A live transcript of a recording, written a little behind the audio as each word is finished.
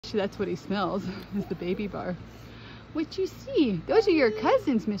Actually, that's what he smells, is the baby bar. What you see? Those are your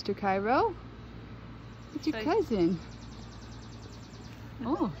cousins, Mr. Kyro. It's your cousin.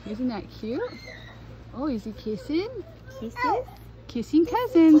 Oh, isn't that cute? Oh, is he kissing? Kisses? Oh. Kissing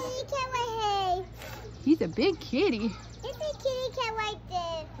cousins. Kitty cat right here. He's a big kitty. It's a kitty cat right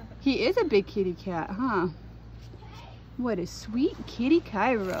there. He is a big kitty cat, huh? What a sweet kitty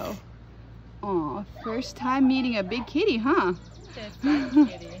Kyro. Aw, first time meeting a big kitty, huh?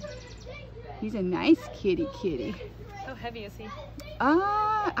 Kitty. He's a nice kitty. How heavy is he?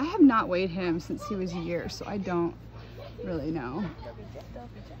 I have not weighed him since he was a year, so I don't really know.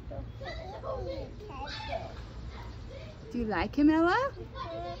 Do you like him, Ella?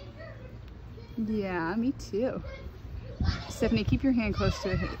 Yeah, me too. Stephanie, keep your hand close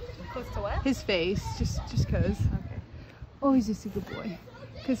to Close to what? his face, just cause. Okay. Oh, he's just a good boy.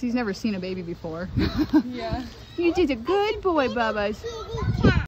 Because he's never seen a baby before. Yeah. You're just a good boy, Bubba's. Kitty cat.